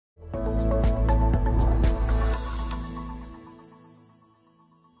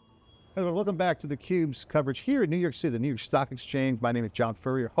Hello, welcome back to theCUBE's coverage here in New York City, the New York Stock Exchange. My name is John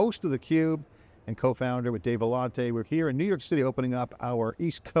Furrier, host of theCUBE and co-founder with Dave Vellante. We're here in New York City opening up our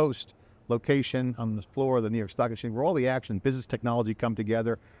East Coast location on the floor of the New York Stock Exchange, where all the action, business, technology come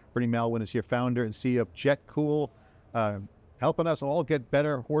together. Bernie Malouin is here, founder and CEO of JETCOOL, helping us all get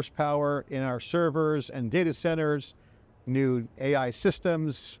better horsepower in our servers and data centers, new AI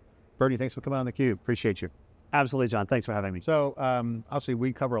systems. Bernie, thanks for coming on theCUBE, appreciate you. Absolutely, John. Thanks for having me. So obviously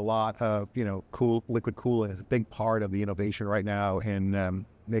we cover a lot of, liquid cooling is a big part of the innovation right now in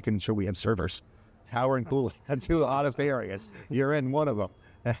making sure we have servers. Power and cooling are two honest areas. You're in one of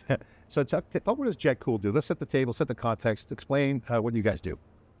them. So what does JETCOOL do? Let's set the table, set the context, explain what you guys do.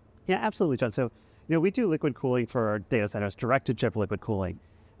 Yeah, absolutely, John. So, we do liquid cooling for our data centers, direct-to-chip liquid cooling.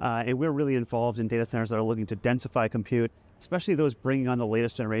 And we're really involved in data centers that are looking to densify compute, especially those bringing on the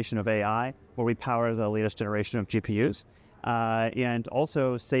latest generation of AI, where we power the latest generation of GPUs, and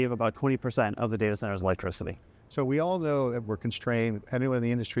also save about 20% of the data center's electricity. So we all know that we're constrained. Anyone in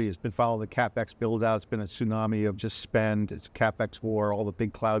the industry has been following the CapEx build out. It's been a tsunami of just spend. It's a CapEx war. All the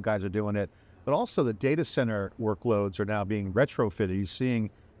big cloud guys are doing it. But also the data center workloads are now being retrofitted. You're seeing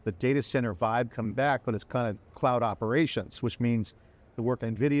the data center vibe come back, but it's kind of cloud operations, which means the work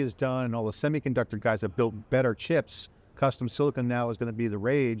NVIDIA's done and all the semiconductor guys have built better chips. Custom silicon now is going to be the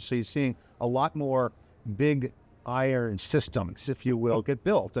rage. So you're seeing a lot more big iron systems, if you will, get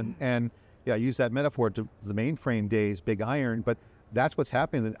built. And yeah, I use that metaphor to the mainframe days, big iron, but that's what's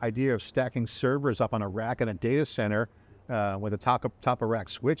happening. The idea of stacking servers up on a rack in a data center with a top of rack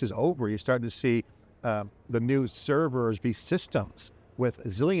switch is over. You're starting to see the new servers be systems with a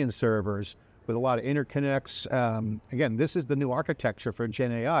zillion servers with a lot of interconnects. Again, this is the new architecture for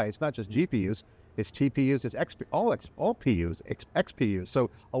Gen AI. It's not just GPUs. It's TPUs, it's all PUs, XPUs. So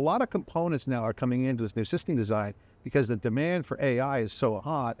a lot of components now are coming into this new system design because the demand for AI is so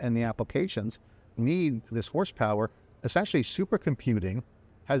hot and the applications need this horsepower. Essentially, supercomputing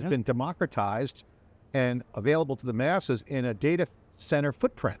has been democratized and available to the masses in a data center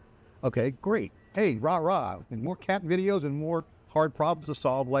footprint. Okay, great. Hey, rah, rah. And more cat videos and more hard problems to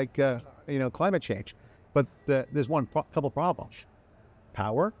solve like, climate change. But there's couple problems.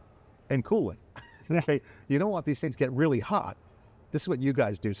 Power and cooling. Okay, you don't want these things to get really hot. This is what you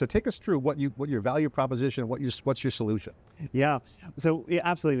guys do. So take us through what your value proposition, what's your solution? Yeah, so yeah,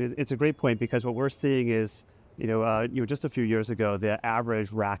 absolutely, it's a great point because what we're seeing is, just a few years ago, the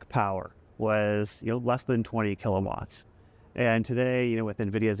average rack power was less than 20 kilowatts, and today, with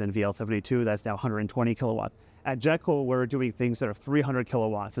NVIDIA's NVL72, that's now 120 kilowatts. At JETCOOL, we're doing things that are 300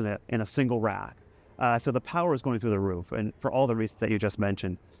 kilowatts in a single rack. So the power is going through the roof, and for all the reasons that you just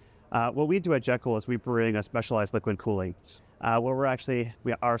mentioned. What we do at JETCOOL is we bring a specialized liquid cooling,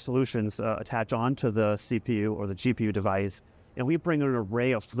 where our solutions attach onto the CPU or the GPU device, and we bring an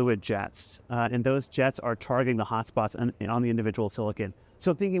array of fluid jets, and those jets are targeting the hotspots on the individual silicon.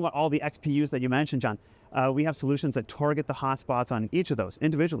 So thinking about all the XPUs that you mentioned, John, we have solutions that target the hotspots on each of those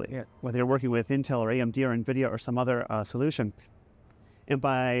individually, whether you're working with Intel or AMD or NVIDIA or some other solution. And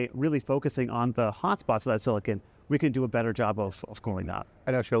by really focusing on the hotspots of that silicon, we can do a better job of cooling that.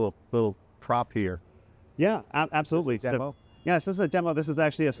 I'd actually a little prop here. Yeah, absolutely. Demo? Yes, this is a demo. This is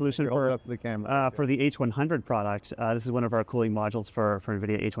actually a solution for the camera. For the H100 product. This is one of our cooling modules for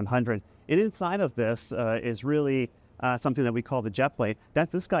NVIDIA H100. And inside of this is really something that we call the jet plate.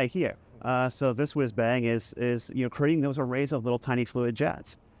 That's this guy here. So this whiz bang is creating those arrays of little tiny fluid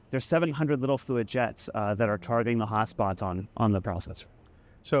jets. There's 700 little fluid jets that are targeting the hotspots on the processor.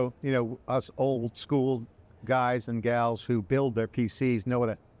 So us old school guys and gals who build their PCs know what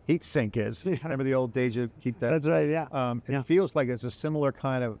a heat sink is. Remember the old days you keep that? That's right, yeah. It feels like it's a similar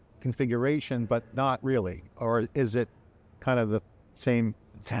kind of configuration, but not really. Or is it kind of the same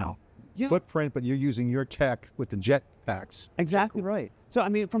footprint, but you're using your tech with the jet packs? Exactly right. So,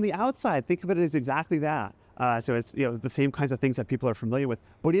 from the outside, think of it as exactly that. So it's the same kinds of things that people are familiar with,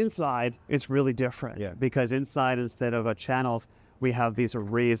 but inside it's really different. Because inside, instead of channels, we have these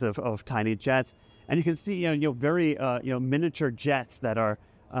arrays of tiny jets. And you can see, very miniature jets that are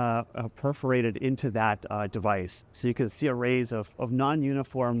perforated into that device. So you can see arrays of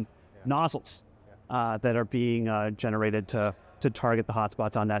non-uniform nozzles that are being generated to target the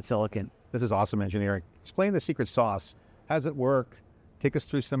hotspots on that silicon. This is awesome engineering. Explain the secret sauce. How does it work? Take us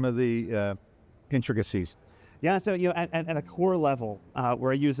through some of the intricacies. Yeah, so at a core level,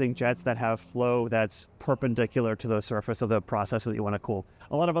 we're using jets that have flow that's perpendicular to the surface of the processor that you want to cool.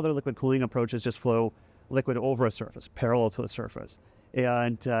 A lot of other liquid cooling approaches just flow liquid over a surface, parallel to the surface.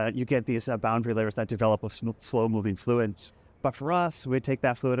 And you get these boundary layers that develop with slow-moving fluid. But for us, we take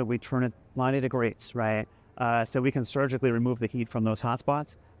that fluid and we turn it 90 degrees, right? So we can surgically remove the heat from those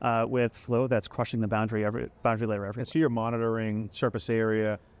hotspots with flow that's crushing the boundary layer everywhere. And so you're monitoring surface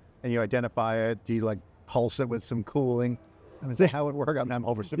area, and you identify it. Do you like pulse it with some cooling? I mean, is that how it works? I'm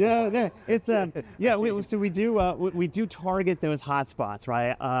oversimplifying. Yeah, it's so we do target those hotspots,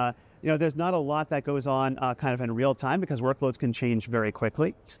 right? There's not a lot that goes on kind of in real time because workloads can change very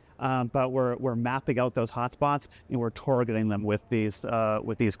quickly. But we're mapping out those hotspots and we're targeting them with these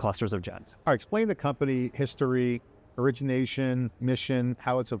clusters of jets. All right, explain the company history, origination, mission,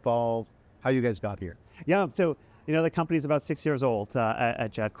 how it's evolved, how you guys got here. Yeah, so the company's about 6 years old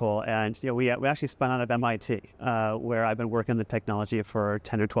at JETCOOL, and we actually spun out of MIT, where I've been working the technology for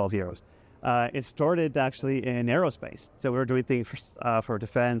 10 or 12 years. It started actually in aerospace, so we were doing things for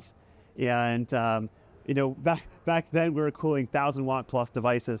defense, and back then we were cooling 1,000-watt plus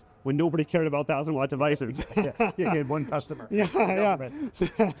devices when nobody cared about 1,000-watt devices. You had one customer. Yeah.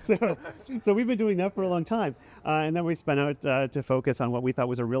 So we've been doing that for a long time, and then we spun out to focus on what we thought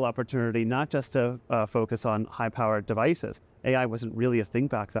was a real opportunity, not just to focus on high-powered devices. AI wasn't really a thing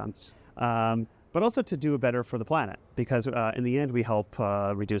back then, but also to do better for the planet, because in the end we help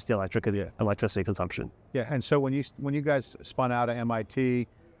reduce the electricity consumption. Yeah, and so when you guys spun out of MIT,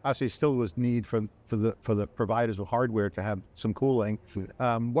 obviously still was need for the providers of hardware to have some cooling.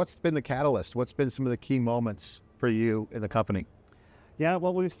 What's been the catalyst? What's been some of the key moments for you in the company? Yeah,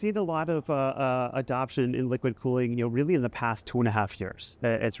 well, we've seen a lot of adoption in liquid cooling, really in the past 2.5 years.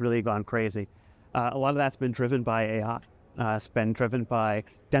 It's really gone crazy. A lot of that's been driven by AI. It's been driven by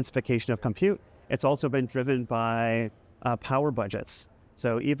densification of compute. It's also been driven by power budgets.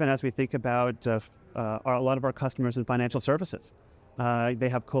 So even as we think about a lot of our customers in financial services, they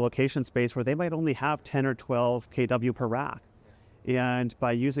have co-location space where they might only have 10 or 12 kW per rack. And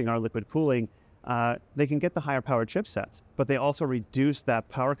by using our liquid cooling, they can get the higher powered chipsets, but they also reduce that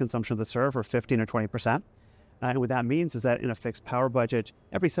power consumption of the server 15 or 20%. And what that means is that in a fixed power budget,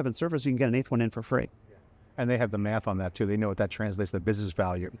 every 7 servers, you can get an 8th one in for free. And they have the math on that too. They know what that translates to business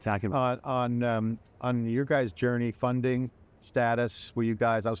value. Exactly. On your guys' journey, funding status, were you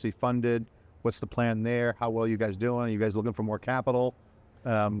guys obviously funded? What's the plan there? How well are you guys doing? Are you guys looking for more capital?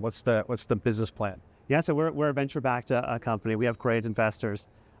 What's the business plan? Yeah, so we're a venture-backed company. We have great investors,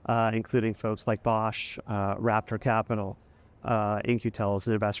 including folks like Bosch, Raptor Capital, In-Q-Tel is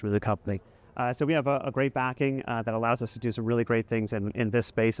an investor in the company. So we have a great backing that allows us to do some really great things in this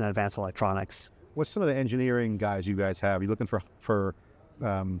space in advanced electronics. What's some of the engineering guys you guys have? Are you looking for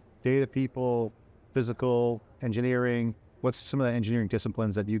data people, physical engineering? What's some of the engineering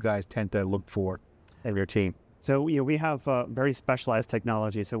disciplines that you guys tend to look for in your team? So we have very specialized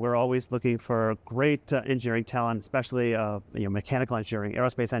technology. So we're always looking for great engineering talent, especially mechanical engineering,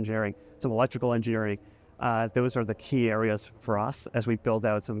 aerospace engineering, some electrical engineering. Those are the key areas for us as we build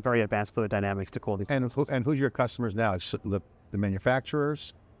out some very advanced fluid dynamics to cool these. And who's your customers now? It's the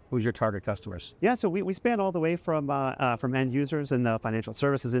manufacturers? Who's your target customers? Yeah, so we span all the way from end users in the financial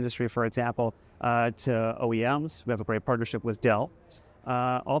services industry, for example, to OEMs. We have a great partnership with Dell,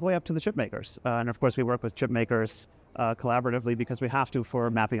 all the way up to the chip makers. And of course, we work with chip makers collaboratively because we have to for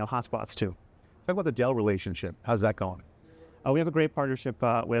mapping out hotspots too. Talk about the Dell relationship. How's that going? We have a great partnership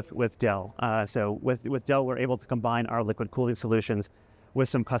with Dell. So with Dell, we're able to combine our liquid cooling solutions with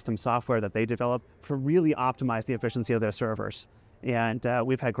some custom software that they develop to really optimize the efficiency of their servers. And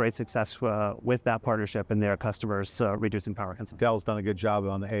we've had great success with that partnership and their customers reducing power consumption. Dell's done a good job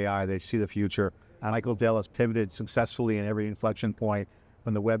on the AI. They see the future. Absolutely. Michael Dell has pivoted successfully in every inflection point.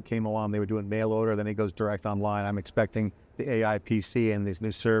 When the web came along, they were doing mail order, then it goes direct online. I'm expecting the AI PC and these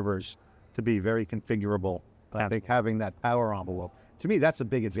new servers to be very configurable. But I think having that power envelope, to me, that's a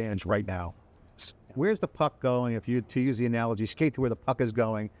big advantage right now. Where's the puck going? If you, to use the analogy, skate to where the puck is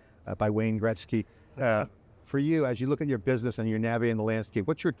going by Wayne Gretzky. For you, as you look at your business and you're navigating the landscape,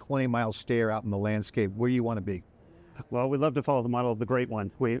 what's your 20-mile stare out in the landscape? Where you want to be? Well, we love to follow the model of the great one,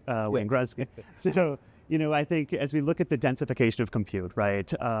 Wayne Gretzky. So, I think as we look at the densification of compute,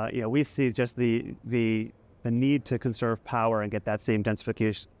 right, we see just the need to conserve power and get that same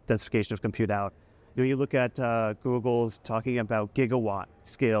densification of compute out. You look at Google's talking about gigawatt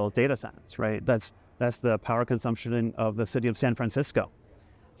scale data centers, right? That's the power consumption of the city of San Francisco.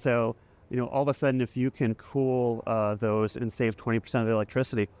 So, all of a sudden, if you can cool those and save 20% of the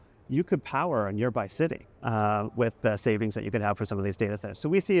electricity, you could power a nearby city with the savings that you could have for some of these data centers. So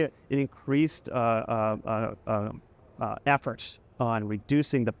we see an increased efforts on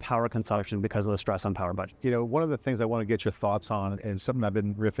reducing the power consumption because of the stress on power budgets. One of the things I want to get your thoughts on is something I've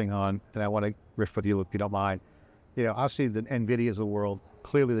been riffing on, and I want to riff with you if you don't mind. Obviously the NVIDIAs of the world,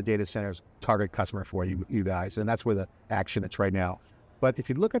 clearly the data centers target customer for you guys, and that's where the action is right now. But if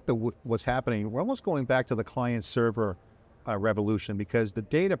you look at what's happening, we're almost going back to the client-server revolution, because the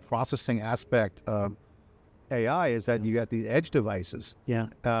data processing aspect of AI is that you got the edge devices. Yeah.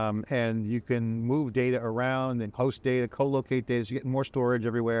 And you can move data around and host data, co-locate data, so you get more storage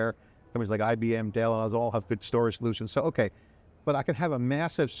everywhere. Companies like IBM, Dell, and others all have good storage solutions. So, okay, but I can have a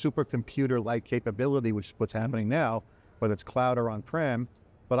massive supercomputer-like capability, which is what's happening now, whether it's cloud or on-prem,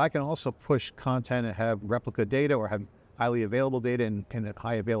 but I can also push content and have replica data or have highly available data and at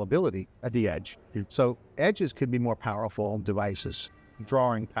high availability at the edge. So edges could be more powerful devices,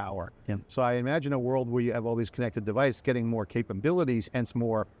 drawing power. So I imagine a world where you have all these connected devices getting more capabilities, hence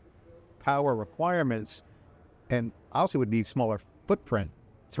more power requirements, and also would need smaller footprint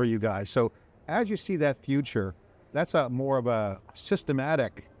for you guys. So as you see that future, that's more of a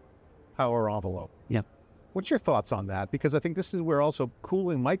systematic power envelope. What's your thoughts on that? Because I think this is where also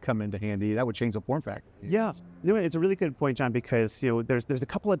cooling might come into handy. That would change the form factor. Yeah, it's a really good point, John, because there's a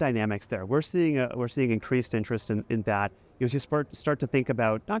couple of dynamics there. We're seeing increased interest in that. As you start to think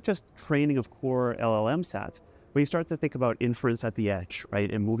about not just training of core LLM sets, but you start to think about inference at the edge,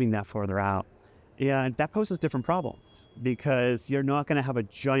 right, and moving that further out. And that poses different problems, because you're not going to have a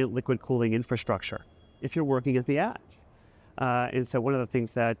giant liquid cooling infrastructure if you're working at the edge. And so one of the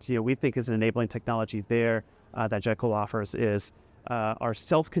things that we think is an enabling technology there that JETCOOL offers is our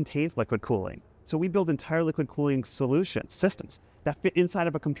self-contained liquid cooling. So we build entire liquid cooling systems that fit inside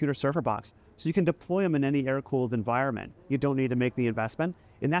of a computer server box, so you can deploy them in any air-cooled environment. You don't need to make the investment,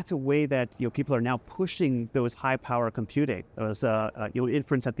 and that's a way that people are now pushing those high-power computing, those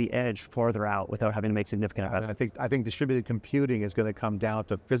inference at the edge farther out without having to make significant investments. I think distributed computing is going to come down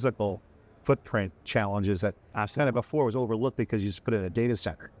to physical footprint challenges that kind of before was overlooked because you just put it in a data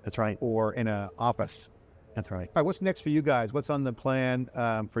center. That's right. Or in an office. That's right. All right, what's next for you guys? What's on the plan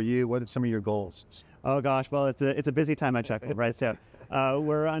for you? What are some of your goals? Oh gosh, well, it's a busy time at JETCOOL, right? So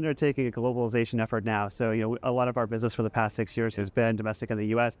we're undertaking a globalization effort now. So a lot of our business for the past 6 years has been domestic in the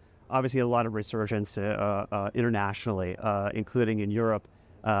U.S. Obviously, a lot of resurgence internationally, including in Europe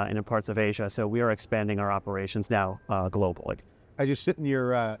and in parts of Asia. So we are expanding our operations now globally. As you sit in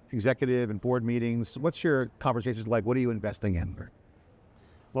your executive and board meetings, what's your conversations like? What are you investing in?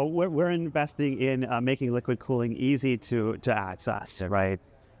 Well, we're investing in making liquid cooling easy to access, right?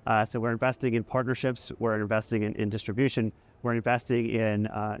 So we're investing in partnerships, we're investing in distribution, we're investing in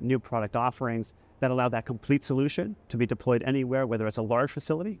new product offerings that allow that complete solution to be deployed anywhere, whether it's a large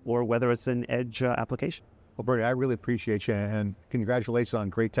facility or whether it's an edge application. Well, Bernie, I really appreciate you, and congratulations on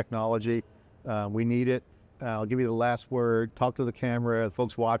great technology. We need it. I'll give you the last word. Talk to the camera. The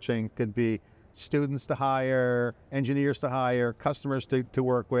folks watching could be students to hire, engineers to hire, customers to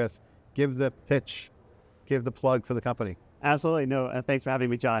work with. Give the pitch, give the plug for the company. Absolutely. No, thanks for having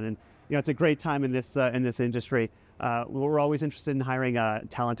me, John. And it's a great time in this industry. We're always interested in hiring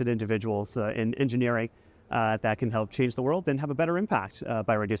talented individuals in engineering that can help change the world and have a better impact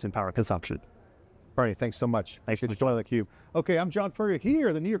by reducing power consumption. Bernie, thanks so much. Thanks for joining theCUBE. Okay, I'm John Furrier here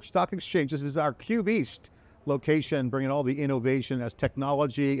at the New York Stock Exchange. This is our CUBE East location, bringing all the innovation as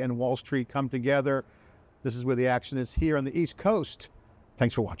technology and Wall Street come together. This is where the action is here on the East Coast.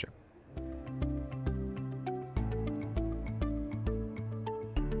 Thanks for watching.